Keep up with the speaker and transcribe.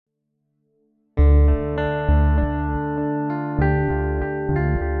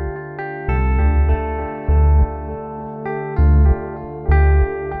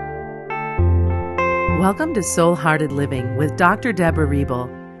Welcome to Soul Hearted Living with Dr. Deborah Riebel,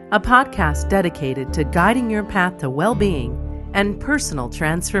 a podcast dedicated to guiding your path to well-being and personal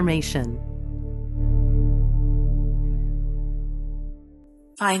transformation.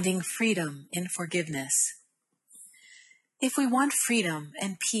 Finding freedom in forgiveness. If we want freedom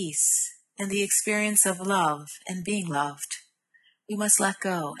and peace and the experience of love and being loved, we must let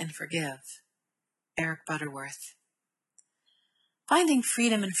go and forgive. Eric Butterworth. Finding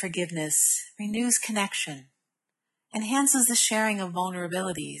freedom and forgiveness renews connection, enhances the sharing of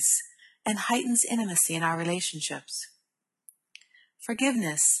vulnerabilities, and heightens intimacy in our relationships.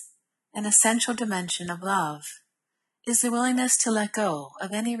 Forgiveness, an essential dimension of love, is the willingness to let go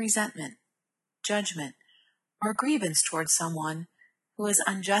of any resentment, judgment, or grievance towards someone who has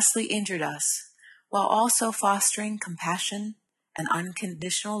unjustly injured us, while also fostering compassion and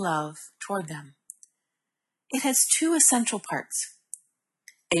unconditional love toward them. It has two essential parts: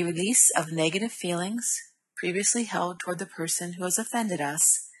 a release of negative feelings previously held toward the person who has offended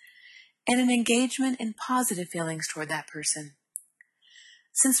us, and an engagement in positive feelings toward that person.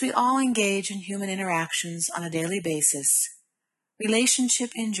 Since we all engage in human interactions on a daily basis,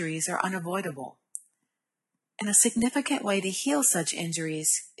 relationship injuries are unavoidable, and a significant way to heal such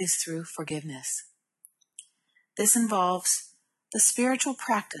injuries is through forgiveness. This involves the spiritual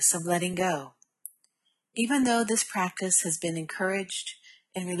practice of letting go. Even though this practice has been encouraged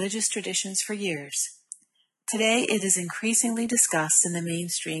in religious traditions for years, today it is increasingly discussed in the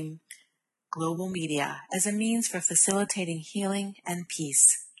mainstream global media as a means for facilitating healing and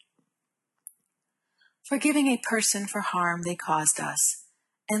peace. Forgiving a person for harm they caused us,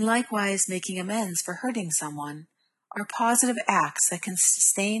 and likewise making amends for hurting someone, are positive acts that can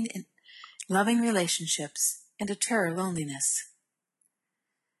sustain loving relationships and deter loneliness.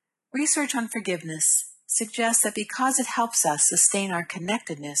 Research on forgiveness suggests that because it helps us sustain our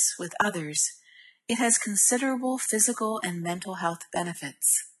connectedness with others, it has considerable physical and mental health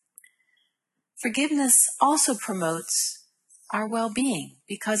benefits. Forgiveness also promotes our well-being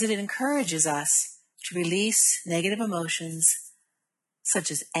because it encourages us to release negative emotions such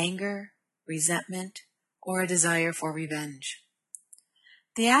as anger, resentment, or a desire for revenge.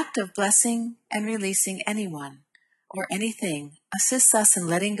 The act of blessing and releasing anyone or anything assists us in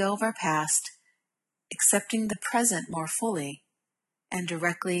letting go of our past, accepting the present more fully, and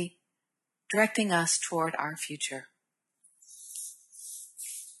directing us toward our future.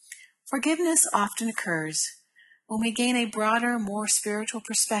 Forgiveness often occurs when we gain a broader, more spiritual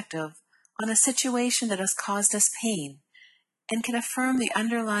perspective on a situation that has caused us pain and can affirm the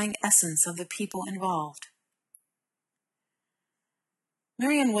underlying essence of the people involved.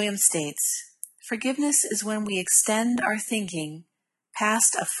 Marianne Williams states, "Forgiveness is when we extend our thinking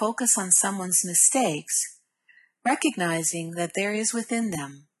past a focus on someone's mistakes, recognizing that there is within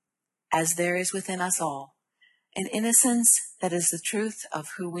them, as there is within us all, an innocence that is the truth of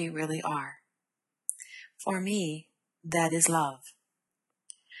who we really are. For me, that is love."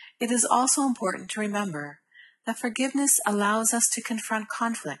 It is also important to remember that forgiveness allows us to confront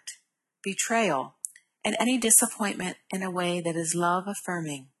conflict, betrayal, and any disappointment in a way that is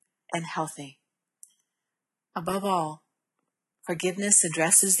love-affirming and healthy. Above all, forgiveness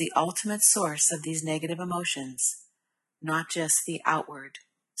addresses the ultimate source of these negative emotions, not just the outward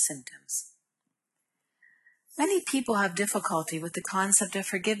symptoms. Many people have difficulty with the concept of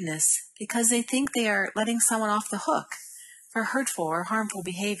forgiveness because they think they are letting someone off the hook for hurtful or harmful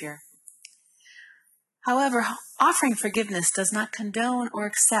behavior. However, offering forgiveness does not condone or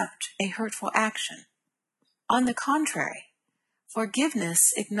accept a hurtful action. On the contrary,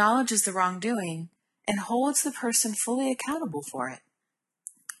 forgiveness acknowledges the wrongdoing and holds the person fully accountable for it.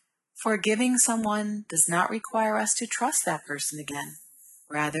 Forgiving someone does not require us to trust that person again.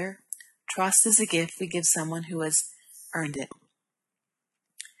 Rather, trust is a gift we give someone who has earned it.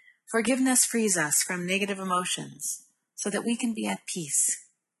 Forgiveness frees us from negative emotions so that we can be at peace.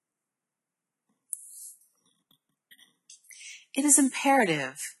 It is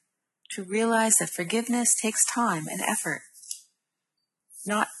imperative to realize that forgiveness takes time and effort,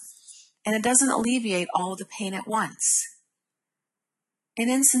 and it doesn't alleviate all the pain at once. In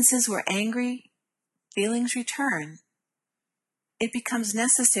instances where angry feelings return, it becomes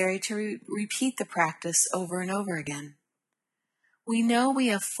necessary to repeat the practice over and over again. We know we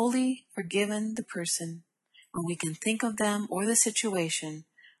have fully forgiven the person when we can think of them or the situation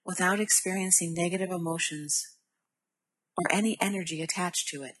without experiencing negative emotions or any energy attached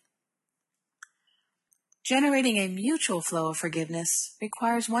to it. Generating a mutual flow of forgiveness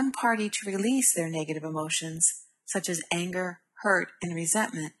requires one party to release their negative emotions, such as anger, hurt, and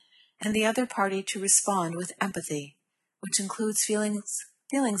resentment, and the other party to respond with empathy, which includes feeling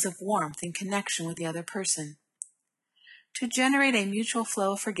feelings of warmth and connection with the other person. To generate a mutual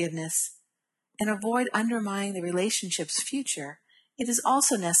flow of forgiveness and avoid undermining the relationship's future, it is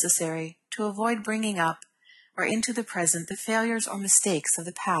also necessary to avoid bringing up or into the present the failures or mistakes of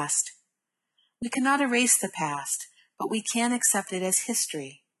the past. We cannot erase the past, but we can accept it as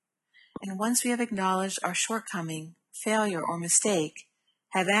history. And once we have acknowledged our shortcoming, failure, or mistake,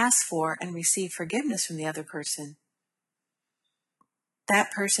 have asked for and received forgiveness from the other person,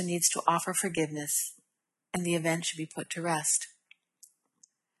 that person needs to offer forgiveness, and the event should be put to rest.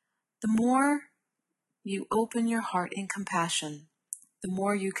 The more you open your heart in compassion, the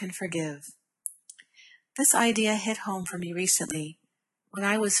more you can forgive. This idea hit home for me recently when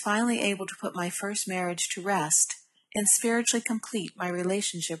I was finally able to put my first marriage to rest and spiritually complete my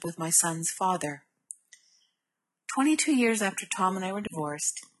relationship with my son's father. 22 years after Tom and I were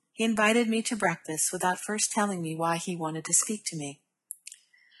divorced, he invited me to breakfast without first telling me why he wanted to speak to me.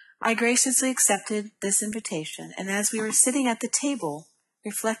 I graciously accepted this invitation, and as we were sitting at the table,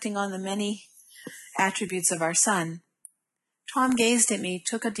 reflecting on the many attributes of our son, Tom gazed at me,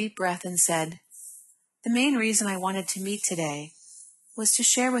 took a deep breath, and said, "The main reason I wanted to meet today was to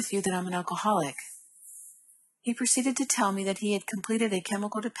share with you that I'm an alcoholic." He proceeded to tell me that he had completed a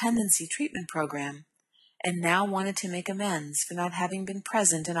chemical dependency treatment program and now wanted to make amends for not having been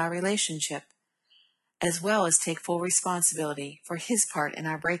present in our relationship, as well as take full responsibility for his part in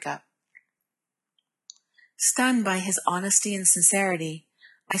our breakup. Stunned by his honesty and sincerity,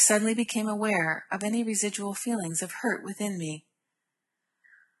 I suddenly became aware of any residual feelings of hurt within me.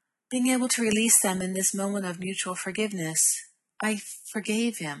 Being able to release them in this moment of mutual forgiveness, I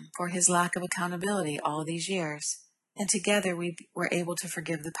forgave him for his lack of accountability all these years, and together we were able to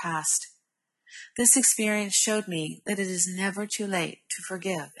forgive the past. This experience showed me that it is never too late to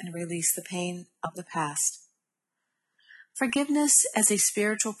forgive and release the pain of the past. Forgiveness as a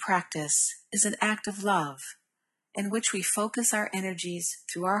spiritual practice is an act of love in which we focus our energies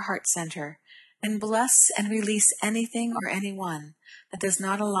through our heart center and bless and release anything or anyone that does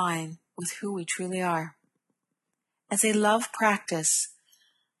not align with who we truly are. As a love practice,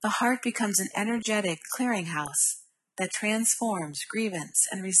 the heart becomes an energetic clearinghouse that transforms grievance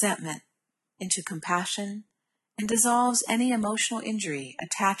and resentment into compassion and dissolves any emotional injury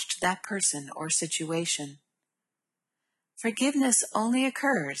attached to that person or situation. Forgiveness only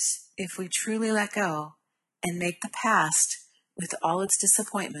occurs if we truly let go and make the past, with all its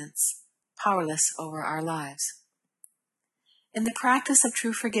disappointments, powerless over our lives. In the practice of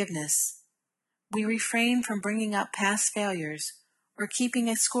true forgiveness, we refrain from bringing up past failures or keeping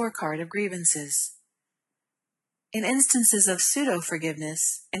a scorecard of grievances. In instances of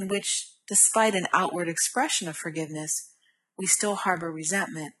pseudo-forgiveness, in which, despite an outward expression of forgiveness, we still harbor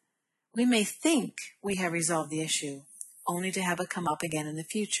resentment, we may think we have resolved the issue, only to have it come up again in the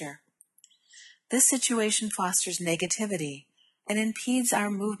future. This situation fosters negativity and impedes our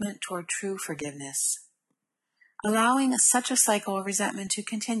movement toward true forgiveness. Allowing such a cycle of resentment to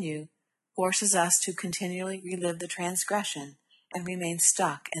continue forces us to continually relive the transgression and remain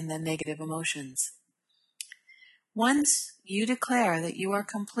stuck in the negative emotions. Once you declare that you are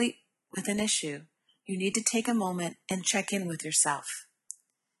complete with an issue, you need to take a moment and check in with yourself.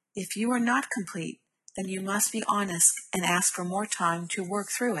 If you are not complete, then you must be honest and ask for more time to work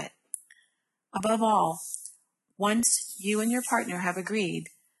through it. Above all, once you and your partner have agreed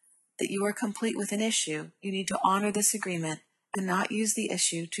that you are complete with an issue, you need to honor this agreement and not use the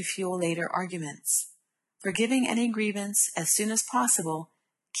issue to fuel later arguments. Forgiving any grievance as soon as possible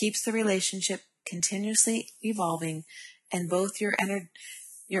keeps the relationship continuously evolving and both your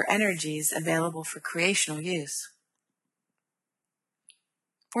energies available for creational use.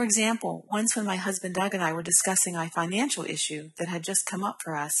 For example, once when my husband Doug and I were discussing a financial issue that had just come up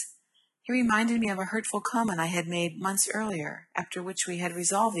for us, he reminded me of a hurtful comment I had made months earlier, after which we had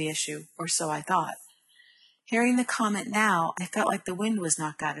resolved the issue, or so I thought. Hearing the comment now, I felt like the wind was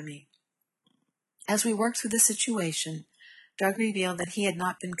knocked out of me. As we worked through the situation, Doug revealed that he had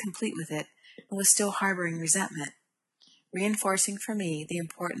not been complete with it and was still harboring resentment, reinforcing for me the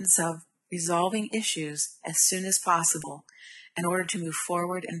importance of resolving issues as soon as possible in order to move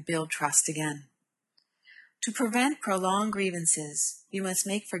forward and build trust again. To prevent prolonged grievances, you must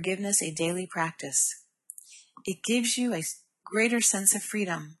make forgiveness a daily practice. It gives you a greater sense of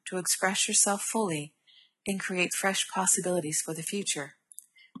freedom to express yourself fully and create fresh possibilities for the future,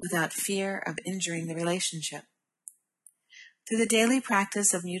 without fear of injuring the relationship. Through the daily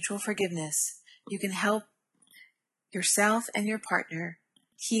practice of mutual forgiveness, you can help yourself and your partner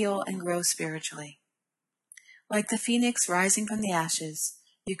heal and grow spiritually. Like the phoenix rising from the ashes,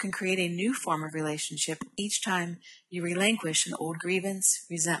 You can create a new form of relationship each time you relinquish an old grievance,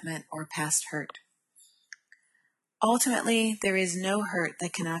 resentment, or past hurt. Ultimately, there is no hurt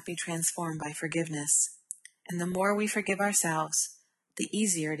that cannot be transformed by forgiveness, and the more we forgive ourselves, the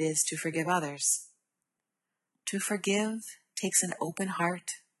easier it is to forgive others. To forgive takes an open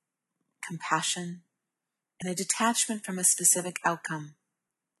heart, compassion, and a detachment from a specific outcome.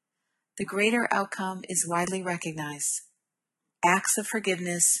 The greater outcome is widely recognized. Acts of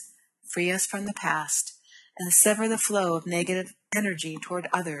forgiveness free us from the past and sever the flow of negative energy toward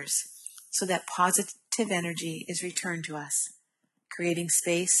others so that positive energy is returned to us, creating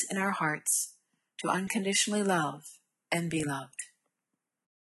space in our hearts to unconditionally love and be loved.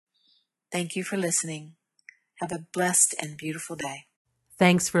 Thank you for listening. Have a blessed and beautiful day.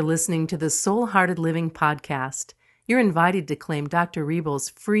 Thanks for listening to the Soul Hearted Living podcast. You're invited to claim Dr. Riebel's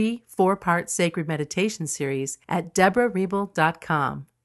free 4-part sacred meditation series at deborahriebel.com.